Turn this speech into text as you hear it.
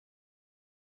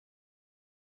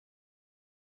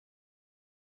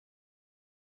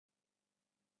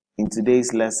In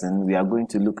today's lesson, we are going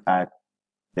to look at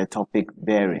the topic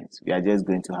bearings. We are just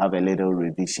going to have a little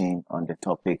revision on the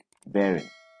topic bearing.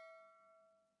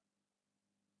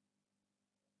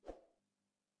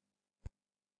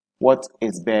 What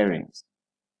is bearings?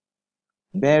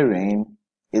 Bearing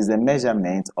is the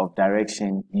measurement of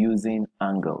direction using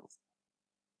angles.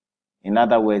 In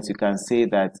other words, you can say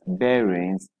that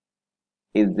bearings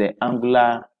is the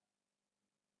angular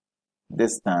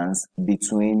distance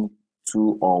between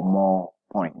two or more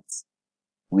points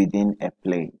within a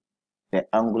plane. The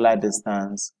angular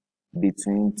distance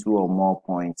between two or more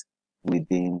points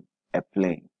within a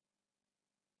plane.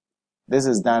 This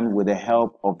is done with the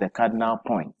help of the cardinal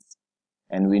points.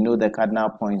 And we know the cardinal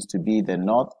points to be the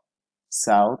north,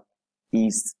 south,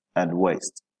 east, and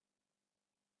west.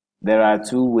 There are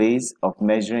two ways of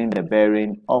measuring the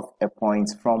bearing of a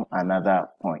point from another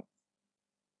point.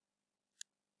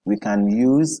 We can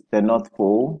use the North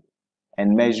Pole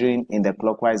and measuring in the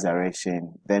clockwise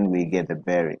direction, then we get the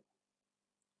bearing.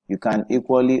 You can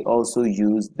equally also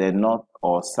use the North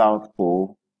or South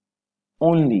Pole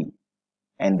only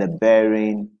and the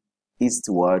bearing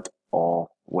eastward or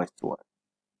westward.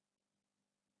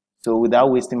 So without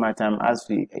wasting my time, as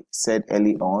we said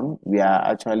early on, we are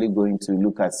actually going to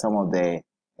look at some of the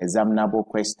examinable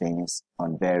questions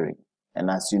on bearing. And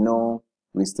as you know,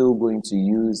 we're still going to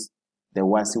use the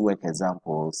WASSCE work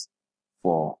examples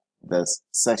for this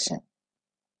session.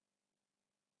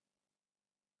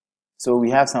 So we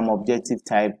have some objective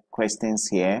type questions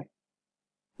here,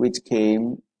 which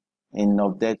came in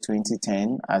NOVDEC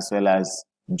 2010 as well as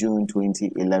June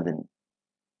 2011.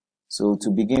 So to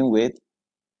begin with,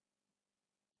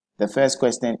 the first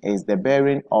question is the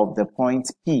bearing of the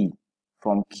point P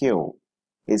from Q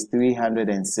is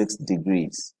 306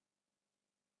 degrees.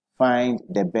 Find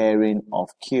the bearing of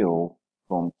Q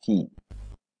from P.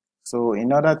 So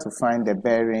in order to find the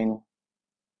bearing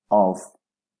of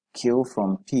Q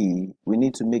from P, we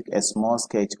need to make a small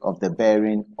sketch of the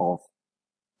bearing of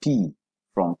P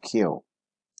from Q.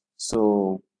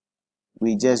 So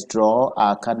we just draw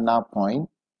our cardinal point.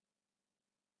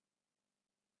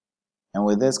 And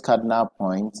with this cardinal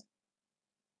point,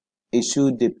 it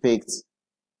should depict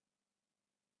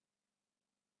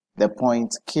the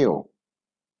point Q.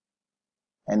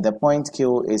 And the point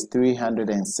Q is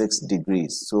 306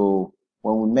 degrees. So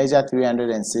when we measure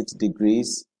 306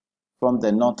 degrees from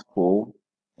the North Pole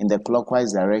in the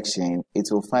clockwise direction, it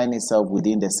will find itself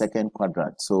within the second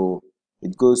quadrant. So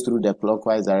it goes through the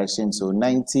clockwise direction. So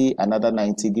 90, another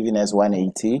 90, giving us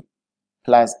 180.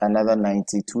 Plus another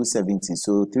 90, 270.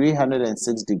 So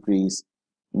 306 degrees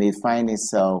may find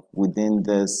itself within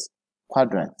this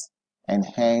quadrant. And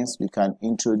hence, we can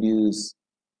introduce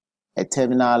a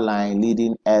terminal line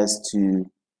leading us to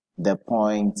the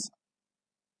point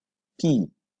P.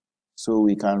 So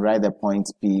we can write the point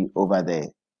P over there.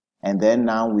 And then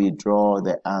now we draw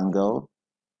the angle,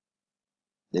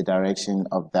 the direction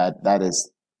of that. That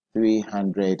is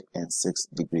 306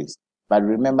 degrees. But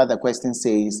remember, the question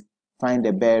says, find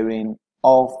the bearing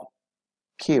of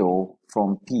Q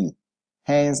from P.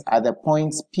 Hence, at the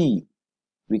point P,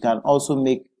 we can also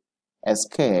make a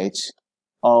sketch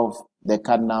of the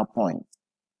cardinal point.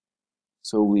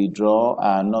 So we draw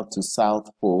our north to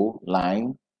south pole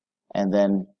line and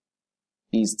then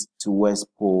east to west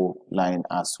pole line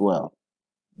as well.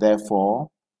 Therefore,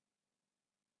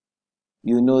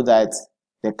 you know that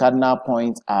the cardinal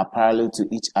points are parallel to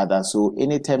each other. So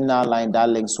any terminal line that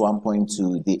links one point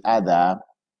to the other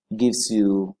gives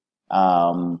you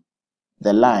the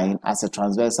line as a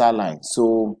transversal line.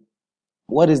 So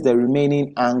what is the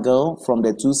remaining angle from the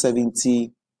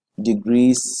 270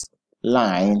 degrees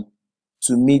line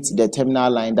to meet the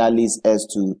terminal line that leads us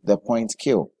to the point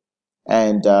Q?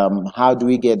 And how do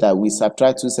we get that? We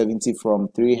subtract 270 from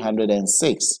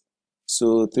 306.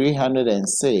 So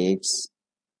 306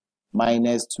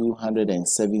 minus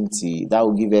 270, that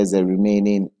will give us the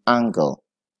remaining angle,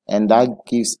 and that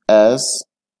gives us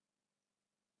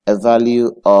a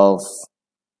value of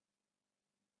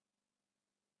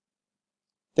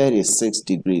 36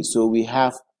 degrees. So we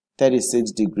have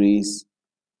 36 degrees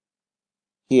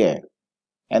here,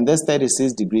 and this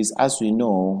 36 degrees, as we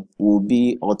know, will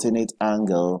be alternate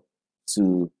angle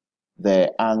to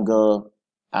the angle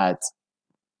at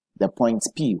the point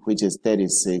P, which is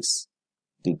 36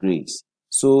 degrees.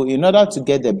 So in order to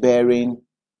get the bearing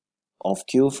of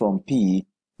Q from P,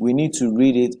 we need to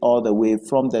read it all the way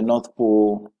from the North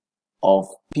Pole of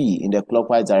P in the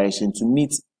clockwise direction to meet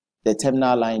the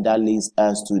terminal line that leads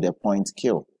us to the point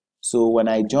Q. So when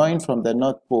I join from the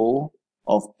North Pole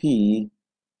of P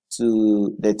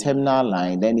to the terminal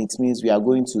line, then it means we are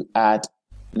going to add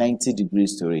 90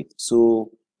 degrees to it.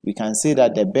 So we can say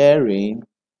that the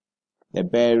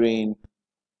bearing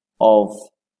of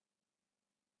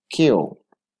Q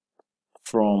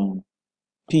from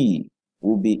P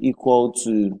will be equal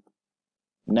to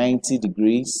 90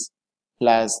 degrees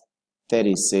plus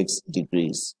 36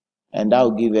 degrees, and that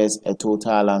will give us a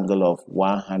total angle of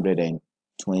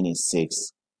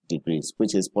 126 degrees,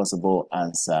 which is possible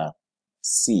answer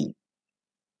C.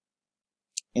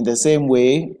 In the same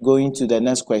way, going to the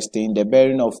next question, the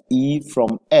bearing of E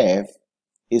from F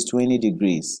is 20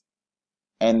 degrees,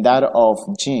 and that of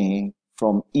G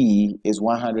from E is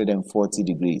 140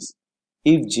 degrees.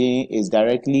 If G is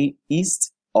directly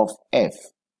east of F,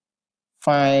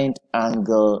 find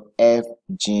angle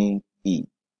FGE.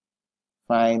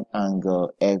 Find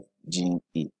angle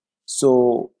FGE.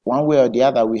 So one way or the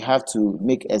other, we have to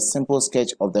make a simple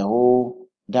sketch of the whole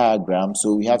diagram.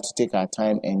 So we have to take our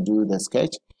time and do the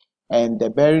sketch. And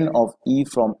the bearing of E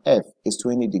from F is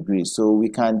 20 degrees. So we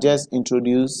can just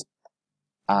introduce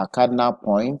our cardinal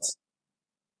point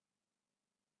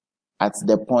at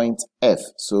the point F.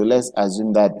 So let's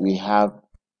assume that we have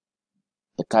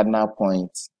a cardinal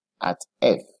point at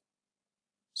F.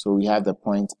 So we have the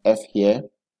point F here.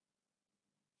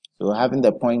 So having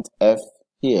the point F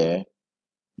here,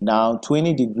 now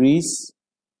 20 degrees,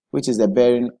 which is the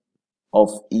bearing of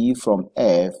E from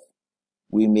F,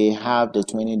 we may have the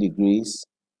 20 degrees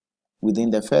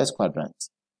within the first quadrant,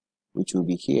 which will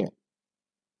be here.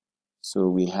 So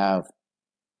we have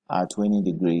our 20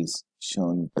 degrees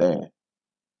shown there.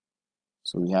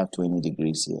 So we have 20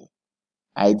 degrees here.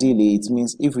 Ideally, it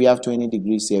means if we have 20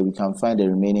 degrees here, we can find the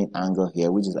remaining angle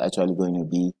here, which is actually going to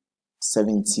be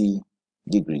 70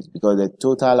 degrees, because the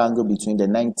total angle between the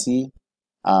 90,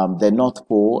 the North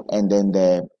Pole and then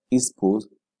the East Pole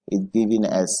is giving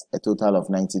us a total of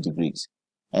 90 degrees.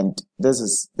 And this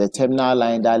is the terminal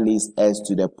line that leads us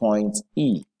to the point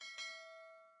E.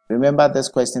 Remember, this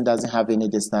question doesn't have any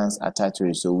distance attached to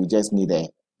it, so we just need a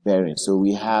bearing. So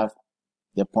we have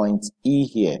the point E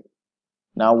here.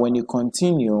 Now, when you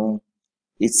continue,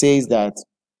 it says that,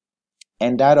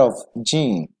 and that of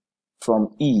G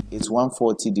from E is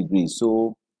 140 degrees.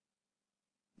 So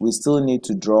we still need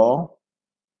to draw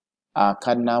our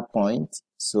cardinal point.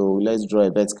 So let's draw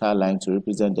a vertical line to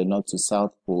represent the north to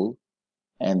south pole,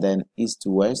 and then east to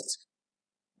west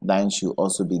line should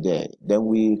also be there. Then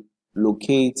we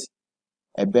locate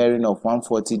a bearing of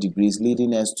 140 degrees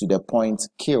leading us to the point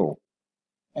Q,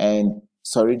 and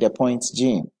the point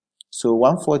G. So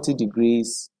 140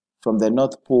 degrees from the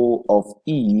north pole of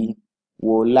E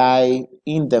will lie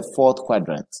in the fourth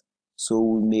quadrant. So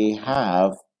we may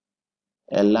have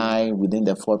a line within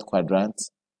the fourth quadrant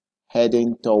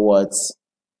heading towards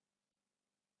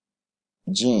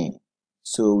G.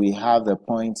 So we have the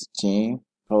point G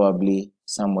probably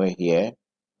somewhere here.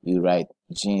 We write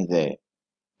G there.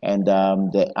 And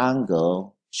the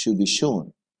angle should be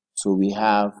shown. So we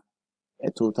have a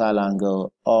total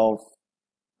angle of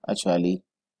actually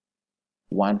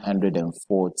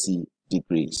 140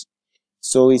 degrees.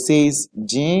 So it says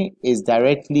G is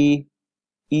directly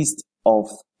east of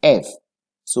F.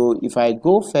 So if I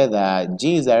go further,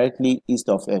 G is directly east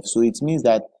of F. So it means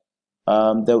that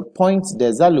the point, the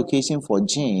exact location for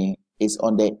G is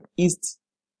on the east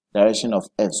direction of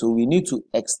F. So we need to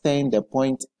extend the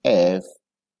point F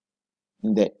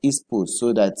in the east pole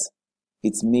so that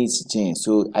it meets G.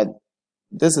 So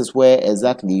this is where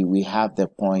exactly we have the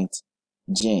point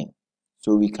G.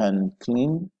 So we can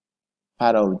clean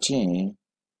part of G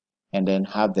and then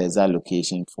have the exact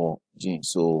location for G.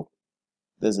 So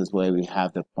this is where we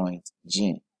have the point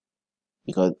G,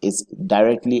 because it's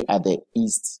directly at the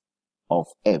east of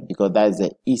F, because that is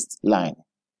the east line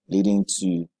leading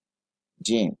to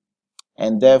G.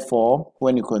 And therefore,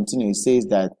 when you continue, it says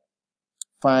that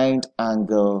find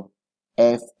angle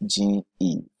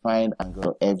FGE. Find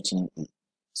angle FGE.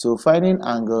 So finding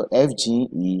angle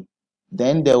FGE,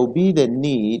 then there will be the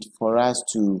need for us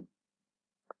to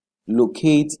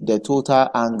locate the total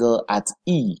angle at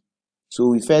E. So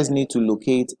we first need to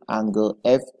locate angle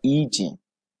FEG.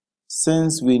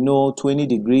 Since we know 20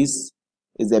 degrees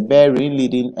is the bearing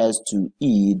leading us to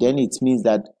E, then it means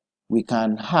that we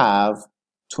can have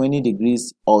 20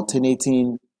 degrees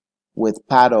alternating with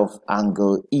part of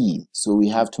angle E. So we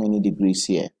have 20 degrees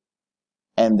here.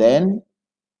 And then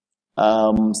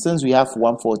since we have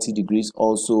 140 degrees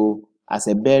also as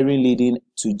a bearing leading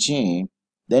to G,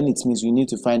 then it means we need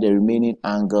to find the remaining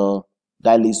angle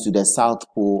that leads to the south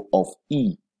pole of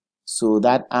E. So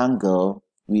that angle,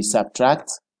 we subtract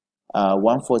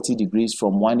 140 degrees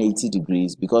from 180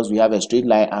 degrees, because we have a straight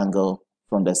line angle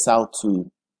from the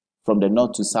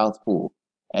north to south pole,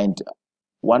 and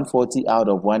 140 out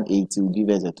of 180 will give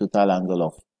us a total angle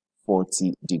of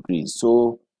 40 degrees.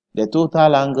 So the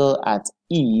total angle at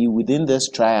E within this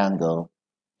triangle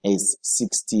is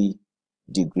 60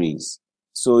 degrees.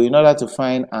 So in order to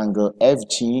find angle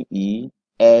FGE,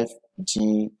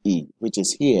 which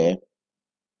is here,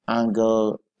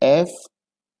 angle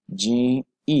FGE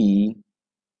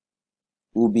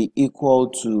will be equal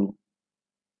to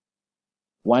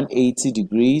 180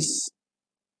 degrees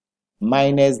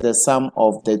minus the sum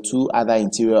of the two other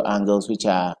interior angles which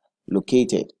are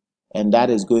located, and that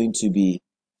is going to be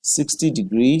 60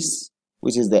 degrees,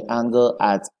 which is the angle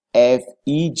at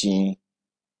FEG,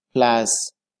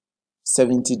 plus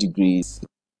 70 degrees,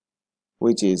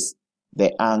 which is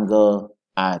the angle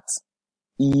at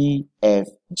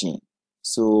EFG.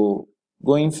 So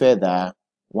going further,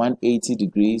 180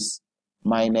 degrees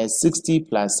minus 60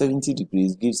 plus 70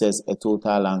 degrees gives us a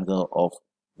total angle of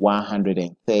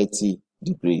 130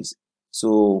 degrees.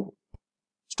 So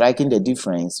striking the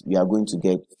difference, we are going to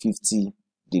get 50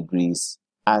 degrees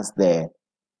as the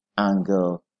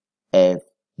angle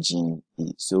FGE.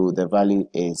 So the value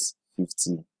is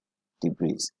 50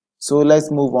 degrees. So let's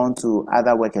move on to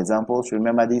other work examples.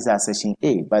 Remember, these are section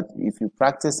A, but if you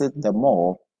practice it, the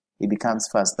more it becomes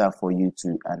faster for you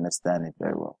to understand it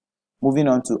very well. Moving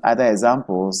on to other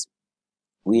examples,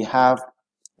 we have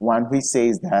one which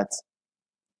says that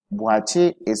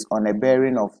WASSCE is on a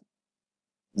bearing of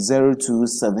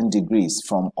 027 degrees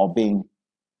from Obeng,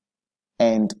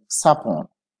 and Sapon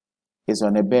is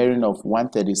on a bearing of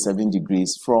 137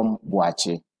 degrees from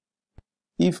WASSCE.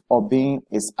 If Obeng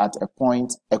is at a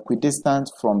point equidistant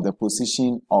from the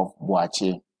position of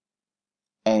WASSCE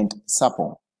and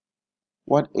Sapon,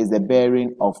 what is the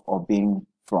bearing of Obeng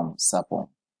from Sapon?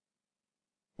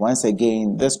 Once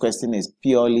again, this question is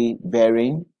purely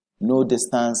bearing. No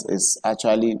distance is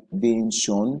actually being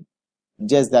shown,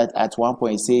 just that at one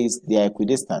point it says they are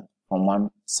equidistant from one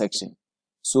section.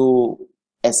 So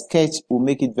a sketch will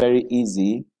make it very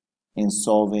easy in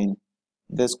solving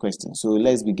this question. So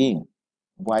let's begin.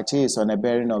 WASSCE is on a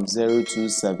bearing of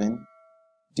 027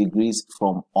 degrees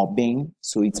from Obeng.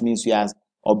 So it means we have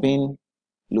Obeng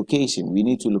location. We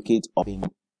need to locate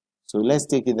Obeng. So let's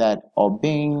take it that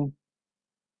Obeng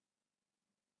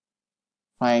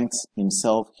finds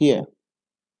himself here,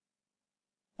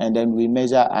 and then we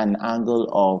measure an angle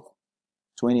of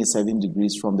 27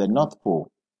 degrees from the North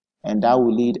Pole, and that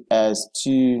will lead us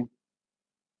to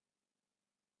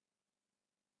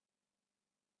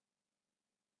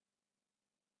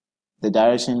the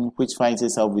direction which finds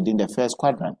itself within the first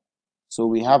quadrant. So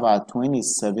we have our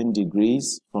 27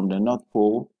 degrees from the North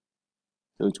Pole,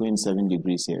 so 27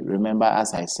 degrees here. Remember,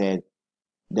 as I said,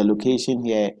 the location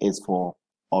here is for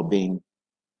Obeng.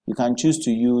 You can choose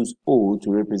to use O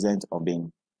to represent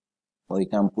Obeng, or you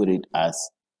can put it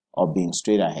as Obeng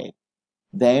straight ahead.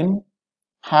 Then,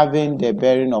 having the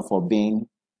bearing of Obeng,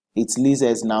 it leads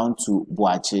us now to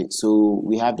WASSCE. So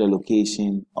we have the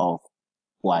location of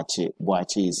WASSCE.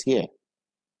 WASSCE is here.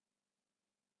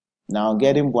 Now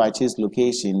getting WASSCE's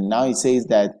location, now it says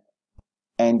that,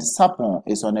 and Sapon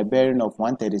is on a bearing of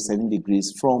 137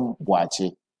 degrees from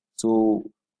WASSCE.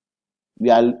 So we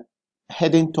are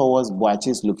heading towards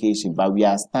WASSCE's location, but we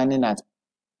are standing at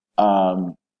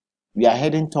we are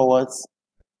heading towards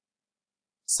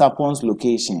Sapon's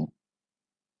location.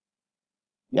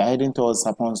 We are heading towards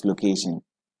Sapon's location,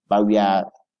 but we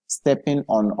are stepping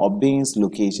on Obeng's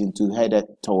location to head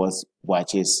towards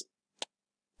WASSCE's,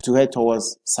 to head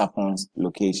towards Sapon's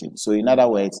location. So in other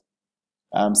words,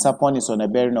 Sapon is on a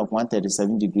bearing of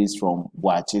 137 degrees from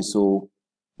WASSCE. So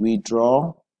we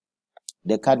draw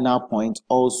the cardinal point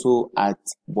also at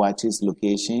WASSCE's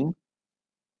location,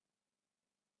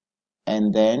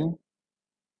 and then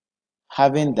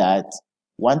having that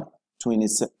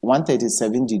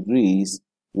 137 degrees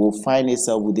will find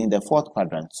itself within the fourth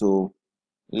quadrant. So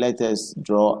let us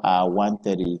draw our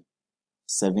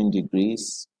 137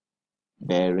 degrees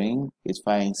bearing. It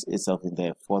finds itself in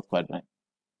the fourth quadrant.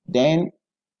 Then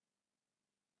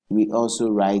we also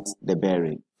write the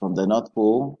bearing. From the North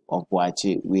Pole of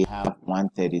WASSCE, we have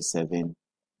 137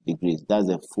 degrees. That's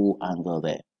the full angle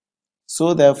there.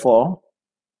 So therefore,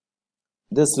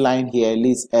 this line here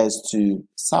leads us to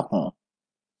Sapon.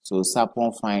 So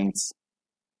Sapon finds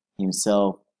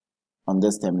himself on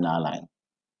this terminal line.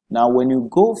 Now, when you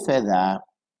go further,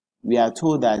 we are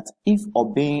told that if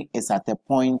Obeng is at a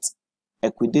point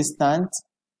equidistant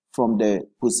from the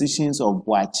positions of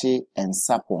WASSCE and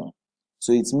Sapon,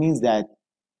 so it means that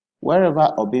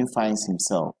wherever Obeng finds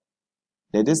himself,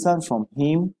 the distance from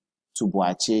him to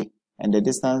WASSCE and the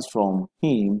distance from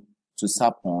him to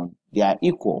Sapon, they are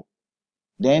equal.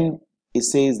 Then it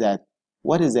says that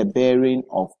what is the bearing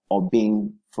of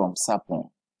Obeng from Sapon?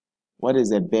 what is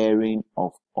the bearing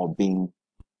of Obing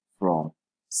from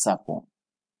Sapon?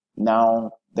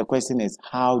 Now, the question is,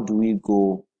 how do we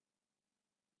go,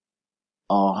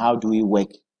 or how do we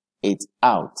work it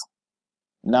out?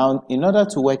 Now, in order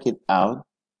to work it out,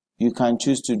 you can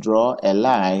choose to draw a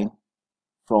line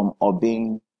from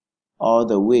Obing all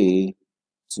the way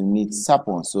to meet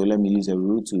Sapon. So let me use a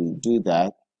rule to do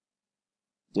that.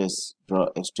 Just draw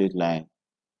a straight line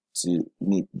to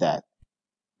meet that.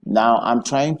 Now I'm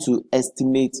trying to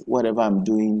estimate whatever I'm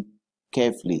doing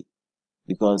carefully,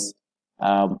 because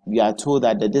we are told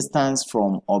that the distance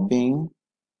from Obing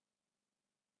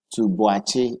to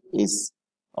WASSCE is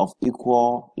of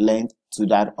equal length to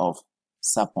that of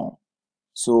Sapon.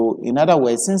 So in other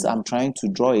words, since I'm trying to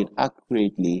draw it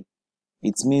accurately,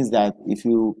 it means that if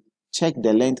you check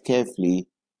the length carefully,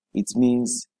 it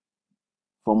means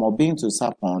from Obing to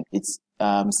Sapon, it's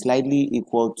slightly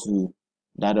equal to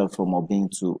that of from Obing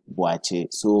to WASSCE.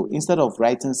 So instead of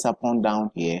writing Sapon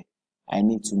down here, I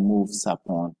need to move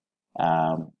Sapon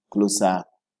closer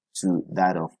to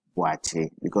that of WASSCE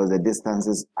because the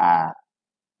distances are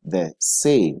the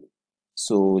same.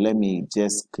 So let me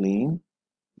just clean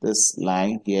this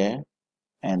line here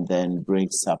and then bring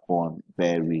Sapon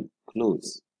very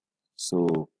close.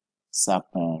 So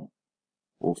Sapon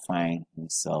will find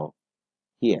himself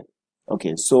here.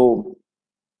 Okay, so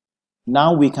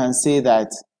now we can say that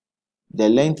the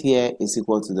length here is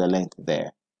equal to the length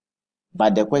there.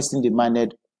 But the question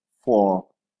demanded for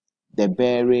the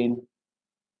bearing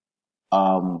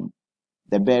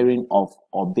of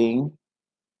Obing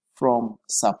from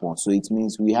Sapon. So it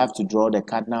means we have to draw the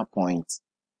cardinal point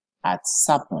at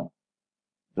Sapon.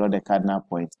 Draw the cardinal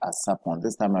point at Sapon.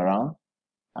 This time around,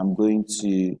 I'm going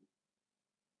to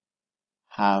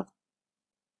have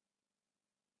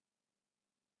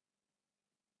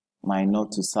my north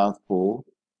to south pole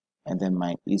and then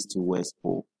my east to west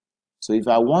pole. So if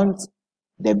I want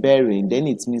the bearing, then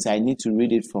it means I need to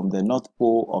read it from the north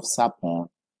pole of Sapon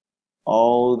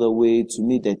all the way to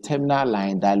meet the terminal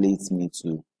line that leads me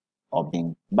to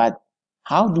Obing. But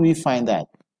how do we find that?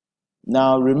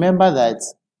 Now remember that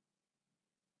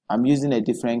I'm using a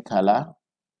different color,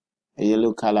 a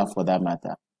yellow color for that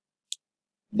matter.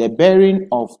 The bearing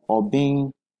of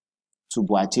Obing to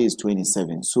WASSCE is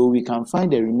 27. So we can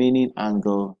find the remaining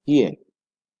angle here.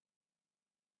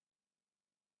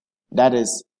 That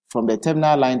is from the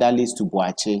terminal line that leads to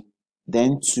WASSCE,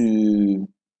 then to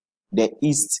the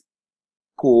east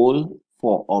pole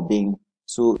for Obing.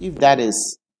 So if that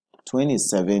is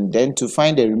 27, then to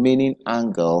find the remaining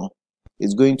angle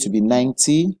is going to be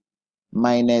 90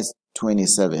 minus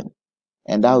 27.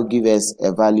 And that will give us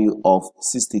a value of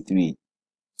 63.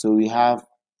 So we have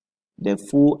the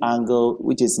full angle,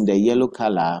 which is in the yellow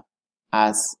color,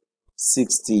 as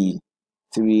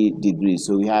 63 degrees.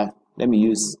 So we have, let me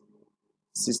use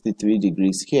 63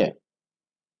 degrees here.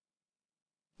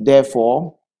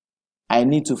 Therefore, I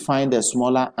need to find the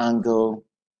smaller angle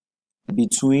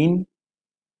between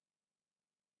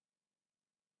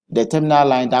the terminal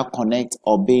line that connects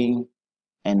Obing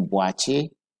and WASSCE,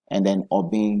 and then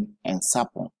Obing and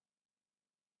Sapon.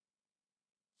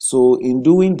 So in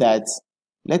doing that,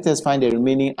 let us find the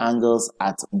remaining angles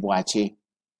at WASSCE's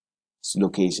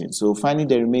location. So finding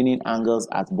the remaining angles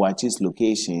at WASSCE's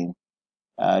location,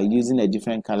 using a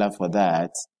different color for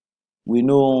that, we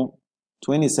know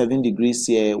 27 degrees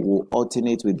here will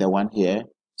alternate with the one here.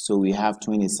 So we have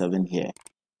 27 here.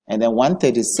 And then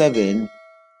 137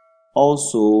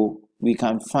 also we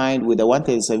can find, with the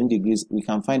 137 degrees, we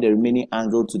can find the remaining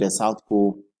angle to the south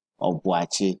pole of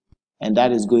WASSCE. And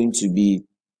that is going to be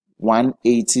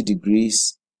 180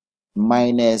 degrees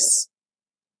minus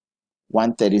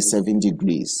 137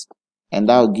 degrees. And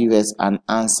that will give us an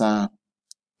answer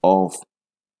of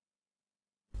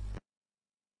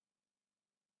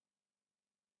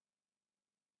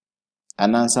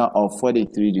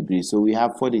 43 degrees. So we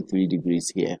have 43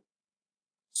 degrees here.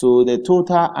 So the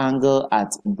total angle at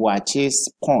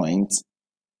WASSCE's point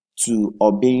to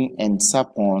Obing and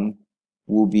Sapon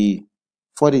will be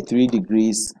 43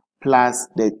 degrees plus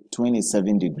the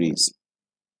 27 degrees.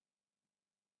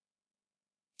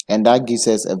 And that gives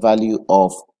us a value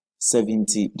of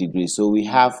 70 degrees. So we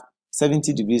have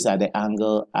 70 degrees at the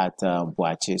angle at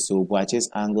WASSCE. So WASSCE's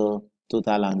angle,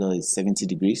 total angle is 70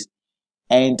 degrees.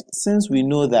 And since we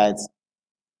know that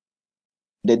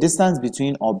the distance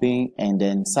between Obing and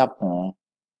then Sapon,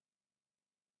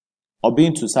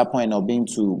 Obing to Sapon and Obing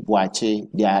to WASSCE,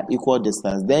 they are equal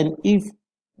distance. Then if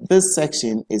this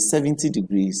section is 70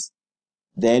 degrees,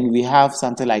 then we have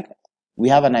something like, we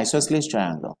have an isosceles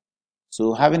triangle.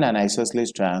 So having an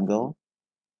isosceles triangle,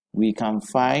 we can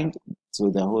find So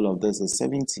the whole of this is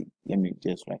 70. Let me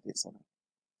just write this down.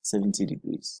 70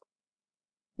 degrees.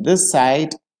 This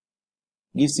side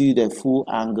gives you the full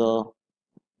angle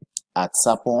at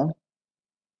Sapon,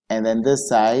 and then this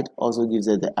side also gives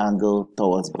us the angle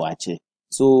towards WASSCE.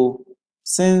 So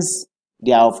since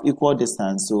they are of equal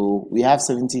distance, so we have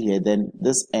 70 here, then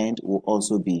this end will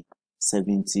also be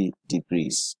 70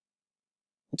 degrees.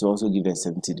 It will also give us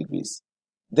 70 degrees.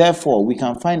 Therefore, we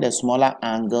can find a smaller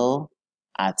angle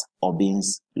at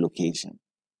Obin's location.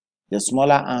 The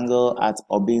smaller angle at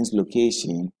Obin's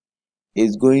location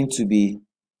is going to be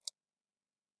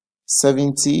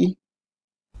 70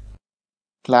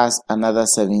 plus another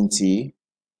 70,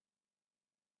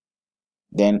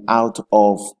 then out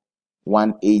of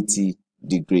 180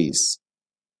 degrees.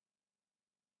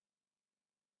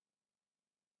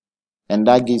 And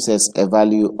that gives us a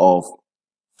value of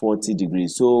 40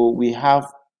 degrees. So we have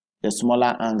the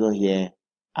smaller angle here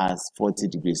as 40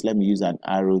 degrees. Let me use an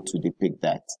arrow to depict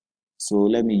that. So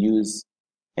let me use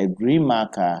a green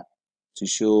marker to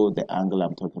show the angle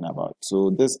I'm talking about. So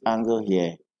this angle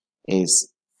here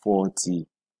is 40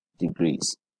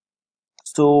 degrees.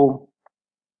 So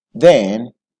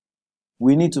then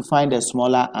we need to find a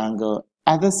smaller angle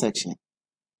at this section.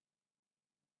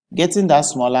 Getting that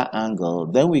smaller angle,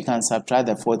 then we can subtract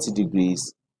the 40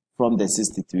 degrees from the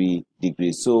 63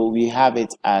 degrees. So we have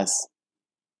it as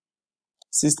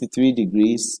 63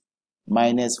 degrees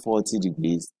minus 40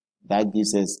 degrees. That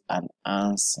gives us an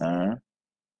answer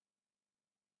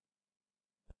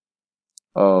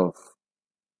of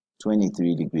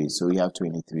 23 degrees. So we have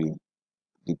 23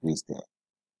 degrees there.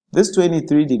 This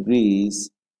 23 degrees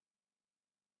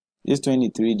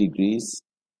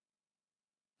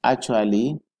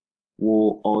actually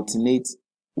will alternate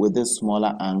with the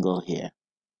smaller angle here.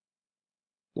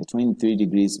 The 23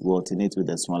 degrees will alternate with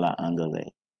the smaller angle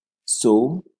there.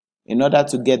 So in order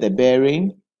to get the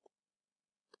bearing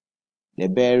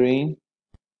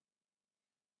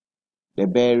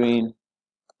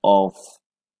of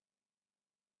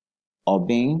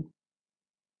Obin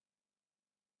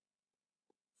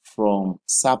from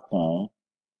Sapon,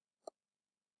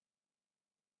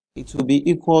 it will be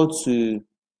equal to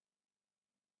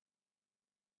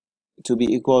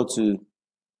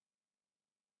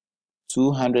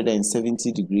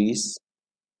 270 degrees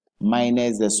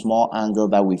minus the small angle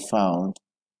that we found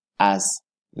as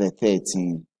the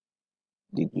 13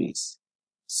 degrees.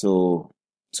 So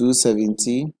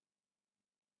 270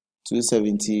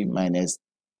 minus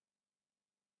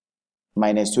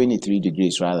 23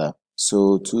 degrees rather.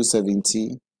 So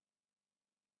 270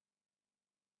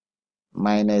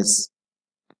 minus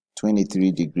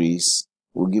 23 degrees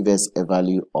will give us a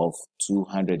value of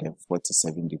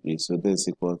 247 degrees. So this is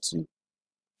equal to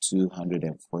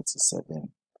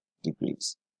 247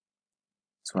 degrees.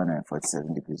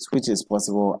 247 degrees, which is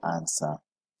possible answer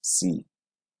C.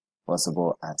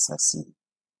 Possible answer C.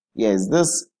 Yes,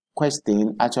 this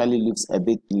question actually looks a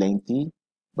bit lengthy,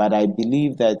 but I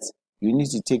believe that you need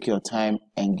to take your time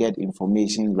and get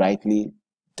information rightly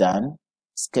done,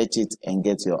 sketch it, and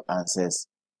get your answers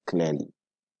clearly.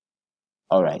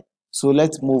 All right, so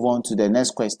let's move on to the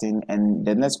next question. And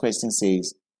the next question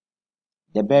says,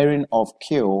 the bearing of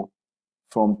Q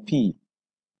from P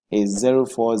is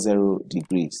 040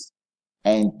 degrees,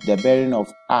 and the bearing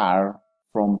of R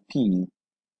from P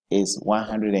is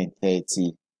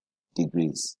 130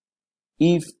 degrees.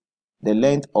 If the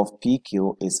length of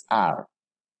PQ is R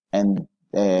and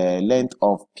the length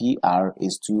of PR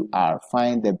is 2R,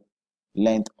 find the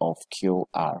length of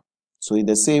QR. So in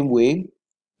the same way,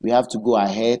 we have to go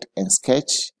ahead and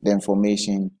sketch the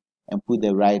information and put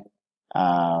the right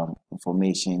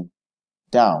information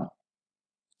down.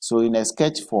 So in a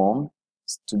sketch form,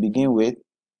 to begin with,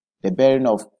 the bearing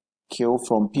of Q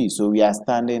from P. So we are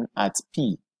standing at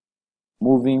P,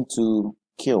 moving to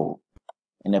Q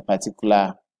in a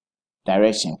particular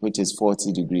direction, which is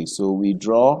 40 degrees. So we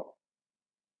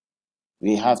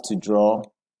have to draw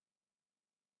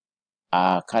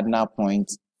a cardinal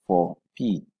point for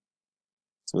P.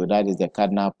 So that is the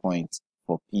cardinal point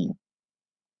for P.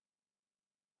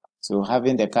 So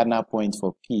having the cardinal point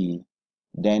for P,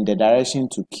 then the direction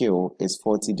to Q is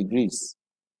 40 degrees,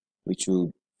 which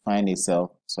will find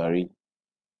itself, let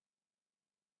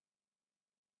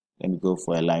me go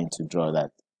for a line to draw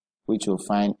that, which will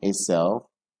find itself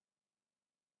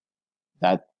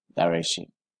that direction.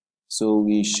 So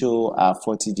we show our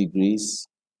 40 degrees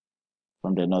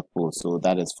from the North Pole, so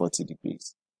that is 40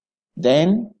 degrees.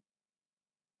 Then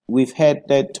we've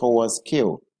headed towards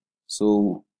Q.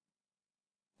 So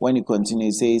when you continue,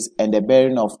 it says, and the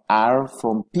bearing of R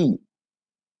from P.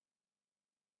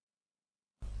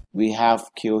 We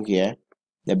have Q here,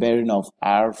 the bearing of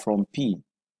R from P.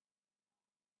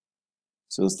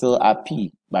 So still at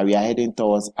P, but we are heading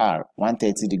towards R,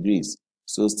 130 degrees.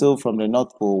 So still from the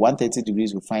North Pole, 130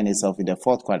 degrees will find itself in the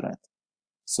fourth quadrant.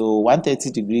 So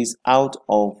 130 degrees out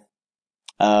of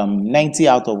 90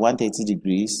 out of 130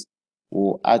 degrees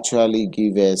will actually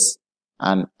give us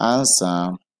an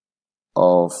answer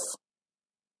of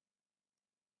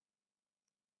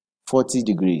 40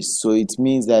 degrees. So it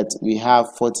means that we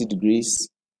have 40 degrees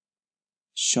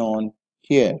shown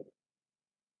here.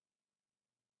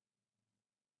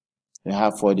 We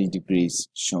have 40 degrees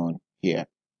shown here.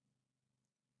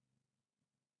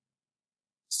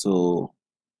 So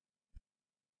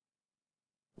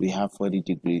we have 40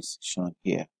 degrees shown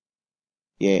here.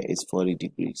 Here is 40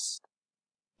 degrees.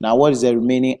 Now, what is the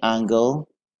remaining angle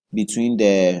between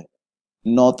the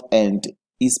north and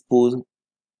east poles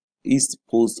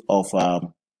of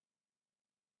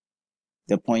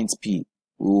the point P?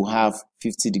 We will have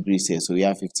 50 degrees here. So we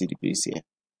have 50 degrees here.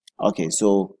 Okay,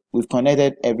 so we've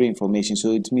connected every information.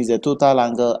 So it means the total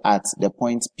angle at the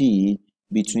point P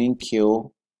between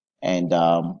Q and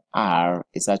R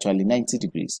is actually 90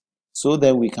 degrees. So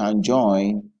then we can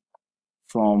join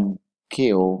from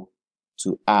Q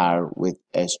to R with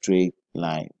a straight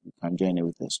line. We can join it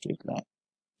with a straight line.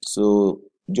 So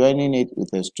joining it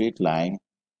with a straight line,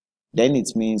 then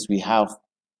it means we have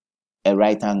a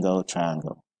right angle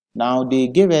triangle. Now they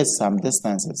gave us some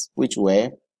distances, which were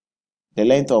the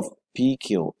length of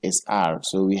PQ is R.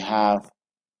 So we have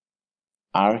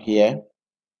R here,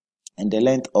 and the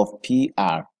length of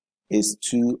PR is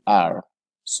 2R.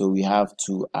 So we have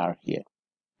 2R here.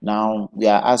 Now we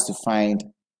are asked to find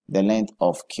the length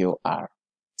of QR.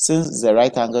 Since it's a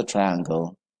right angle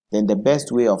triangle, then the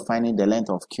best way of finding the length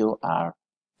of QR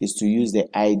is to use the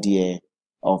idea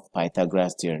of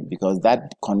Pythagoras theorem, because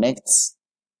that connects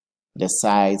the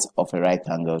sides of a right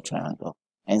angle triangle.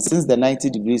 And since the 90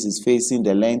 degrees is facing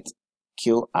the length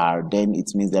QR, then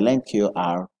it means the length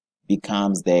QR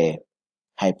becomes the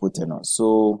hypotenuse.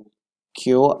 So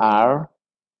QR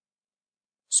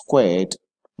squared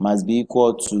must be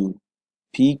equal to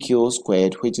PQ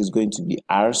squared, which is going to be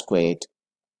R squared,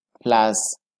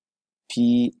 plus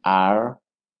PR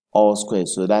all squared.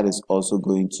 So that is also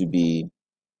going to be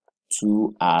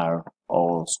 2R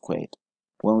all squared.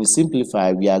 When we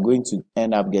simplify, we are going to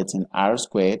end up getting R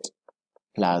squared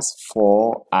plus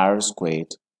 4R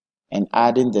squared, and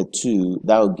adding the 2,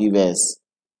 that will give us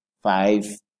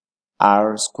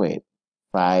 5R squared.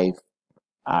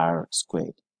 5R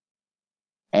squared.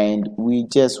 And we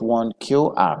just want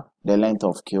QR, the length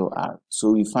of QR.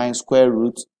 So we find square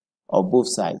root of both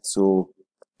sides. So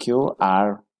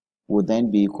QR will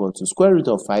then be equal to square root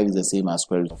of 5 is the same as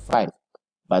square root of 5.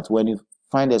 But when you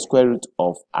find the square root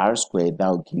of R squared, that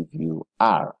will give you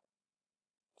R.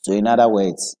 So in other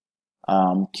words,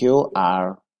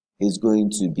 QR is going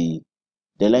to be,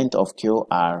 the length of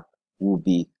QR will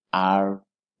be R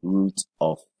root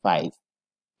of 5.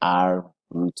 R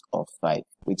root of 5,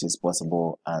 which is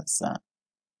possible answer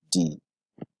D.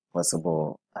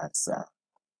 Possible answer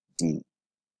D.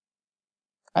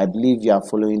 I believe you are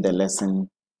following the lesson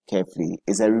carefully.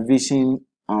 It's a revision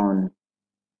on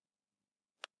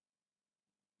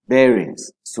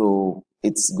bearings, so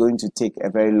it's going to take a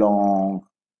very long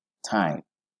time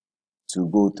to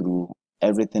go through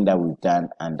everything that we've done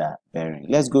under bearing.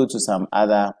 Let's go to some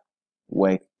other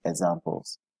work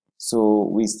examples. So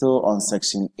we're still on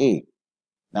section A.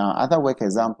 Now, other work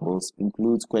examples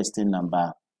include question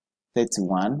number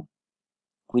 31,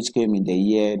 which came in the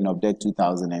year NOBDEC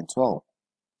 2012.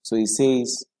 So it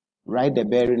says, write the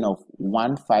bearing of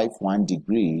 151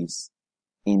 degrees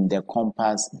in the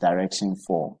compass direction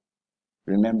form.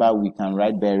 Remember, we can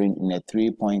write bearing in a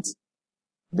 3-point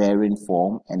bearing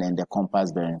form and then the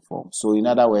compass bearing form. So in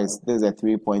other words, there's a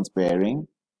 3-point bearing,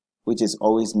 which is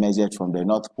always measured from the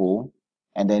North Pole.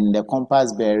 And then in the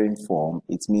compass bearing form,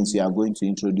 it means you are going to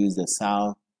introduce the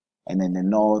south and then the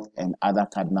north and other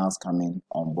cardinals coming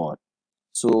on board.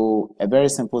 So a very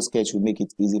simple sketch will make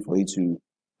it easy for you to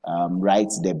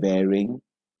write the bearing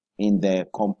in the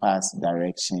compass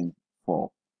direction form.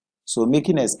 So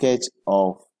making a sketch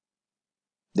of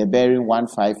the bearing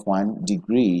 151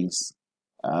 degrees,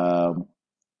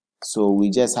 so we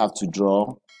just have to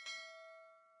draw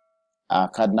our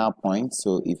cardinal point.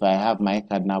 So if I have my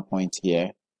cardinal point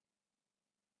here,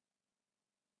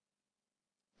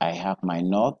 I have my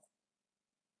north,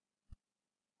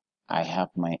 I have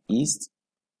my east,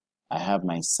 I have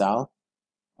my south,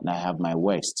 and I have my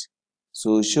west.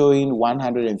 So showing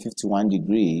 151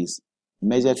 degrees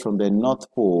measured from the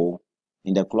North Pole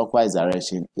in the clockwise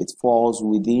direction, it falls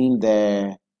within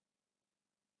the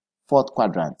fourth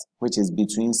quadrant, which is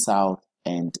between south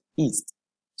and east.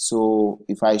 So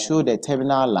if I show the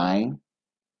terminal line,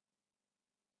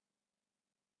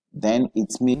 then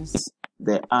it means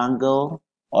the angle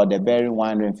or the bearing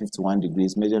 151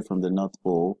 degrees measured from the North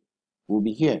Pole will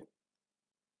be here.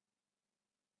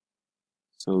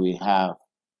 So we have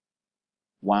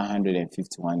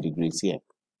 151 degrees here.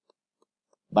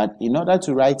 But in order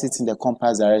to write it in the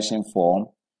compass direction form,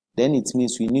 then it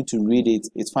means we need to read it.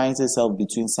 It finds itself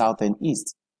between south and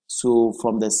east. So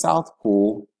from the South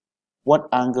Pole, what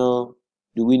angle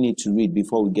do we need to read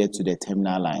before we get to the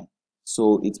terminal line?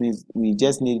 So it means we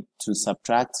just need to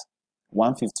subtract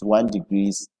 151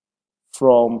 degrees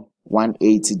from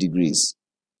 180 degrees.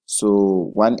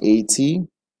 So 180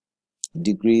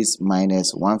 degrees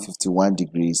minus 151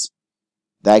 degrees,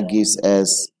 that gives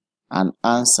us an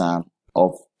answer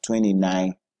of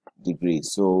 29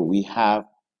 degrees. So we have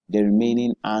the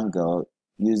remaining angle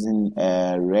using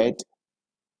a red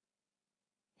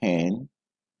pen.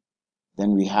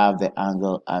 Then we have the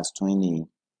angle as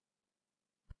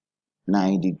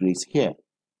 29 degrees here.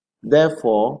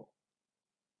 Therefore,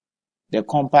 the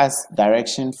compass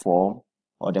direction for,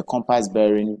 or the compass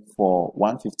bearing for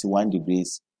 151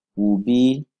 degrees will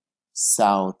be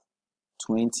south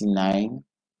 29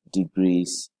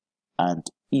 degrees and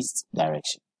east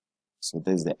direction. So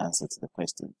this is the answer to the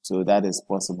question. So that is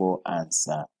possible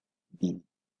answer B.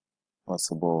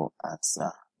 Possible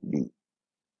answer B.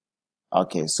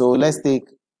 Okay, so let's take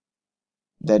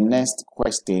the next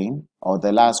question, or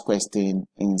the last question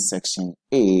in section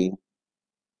A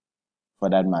for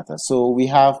that matter. So we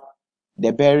have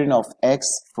the bearing of X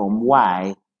from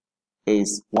Y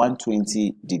is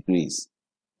 120 degrees,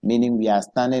 meaning we are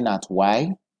standing at Y.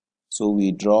 So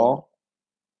we draw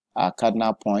our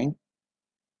cardinal point.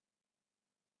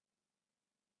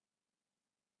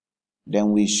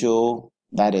 Then we show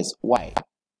that is Y.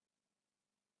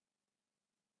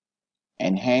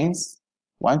 And hence,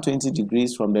 120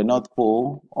 degrees from the North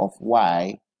Pole of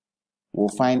Y will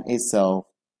find itself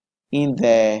in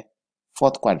the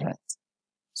fourth quadrant.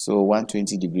 So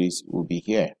 120 degrees will be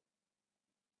here.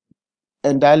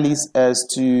 And that leads us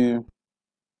to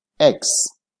X.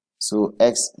 So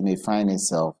X may find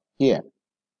itself here.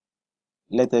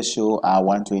 Let us show our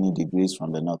 120 degrees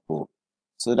from the North Pole.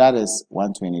 So that is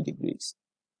 120 degrees.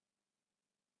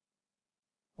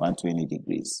 120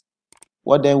 degrees.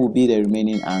 What then will be the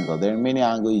remaining angle? The remaining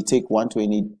angle, you take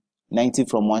 90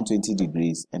 from 120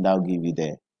 degrees, and that will give you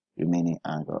the remaining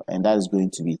angle. And that is going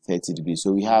to be 30 degrees.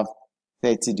 So we have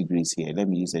 30 degrees here. Let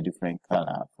me use a different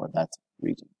color for that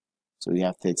region. So we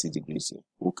have 30 degrees here.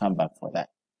 We'll come back for that.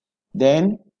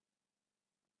 Then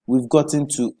we've gotten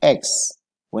to X.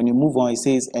 When you move on, it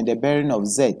says, and the bearing of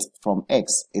Z from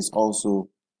X is also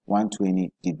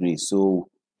 120 degrees. So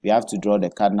we have to draw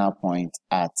the cardinal point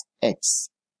at X.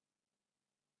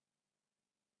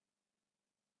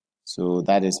 So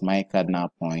that is my cardinal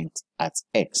point at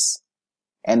X.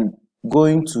 And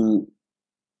going to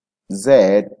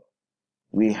Z,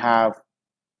 we have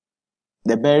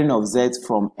the bearing of Z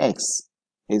from X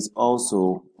is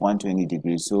also 120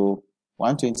 degrees. So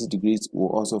 120 degrees will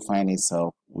also find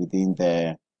itself within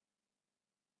the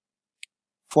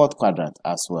fourth quadrant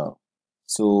as well.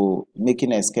 So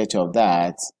making a sketch of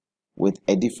that with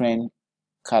a different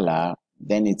color,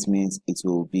 then it means it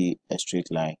will be a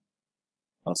straight line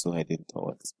also heading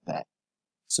towards that.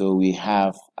 So we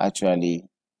have actually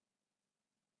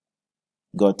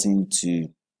gotten to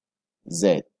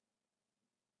Z.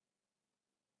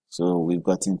 So we've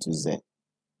gotten to Z.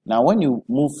 Now when you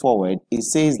move forward, it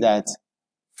says that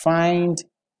find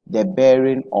the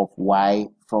bearing of Y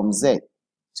from Z.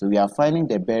 So we are finding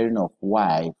the bearing of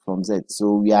Y from Z.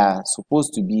 So we are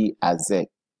supposed to be at Z.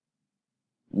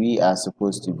 We are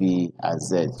supposed to be at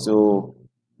Z. So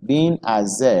being at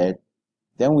Z,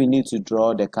 then we need to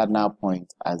draw the cardinal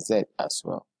point at Z as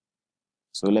well.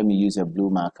 So let me use a blue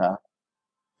marker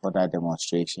for that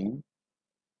demonstration.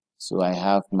 So I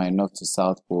have my north to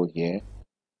south pole here,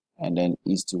 and then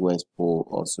east to west pole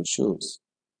also shows.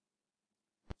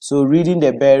 So reading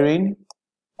the bearing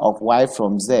of Y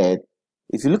from Z,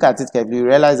 if you look at it carefully, you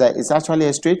realize that it's actually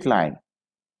a straight line.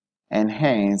 And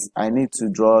hence, I need to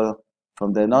draw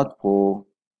from the north pole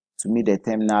to meet the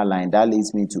terminal line. That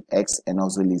leads me to X and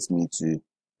also leads me to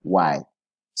Y.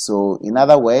 So in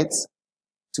other words,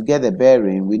 to get the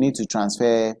bearing, we need to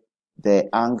transfer the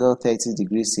angle 30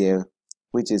 degrees here,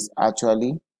 which is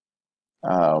actually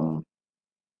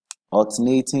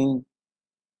alternating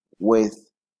with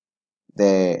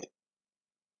the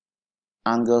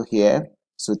angle here.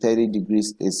 So 30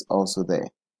 degrees is also there.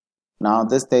 Now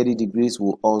this 30 degrees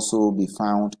will also be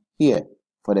found here,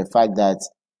 for the fact that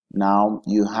now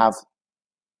you have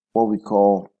what we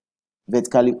call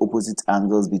vertically opposite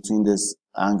angles between this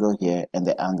angle here and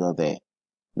the angle there.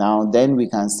 Now then we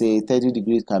can say 30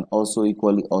 degrees can also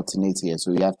equally alternate here,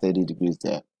 so we have 30 degrees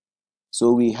there.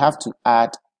 So we have to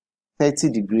add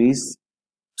 30 degrees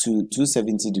to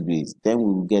 270 degrees, then we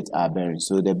will get our bearing.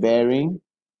 So the bearing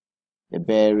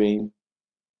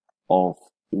of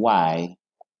y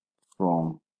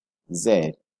from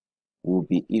z will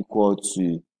be equal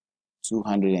to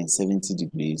 270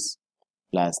 degrees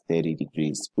plus 30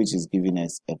 degrees, which is giving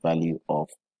us a value of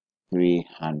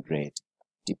 300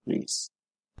 degrees.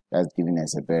 That's giving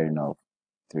us a bearing of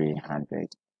 300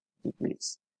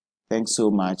 degrees. Thanks so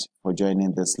much for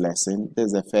joining this lesson. This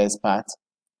is the first part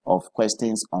of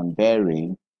questions on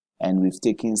bearing, and we've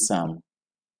taken some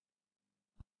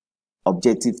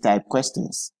objective type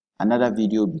questions. Another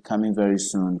video will be coming very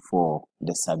soon for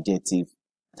the subjective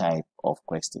type of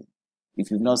question.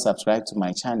 If you've not subscribed to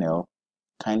my channel,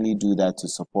 kindly do that to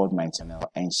support my channel,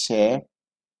 and share,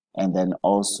 and then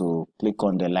also click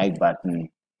on the like button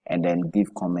and then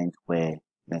give comment where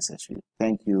necessary.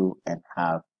 Thank you and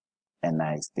have a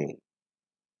nice day.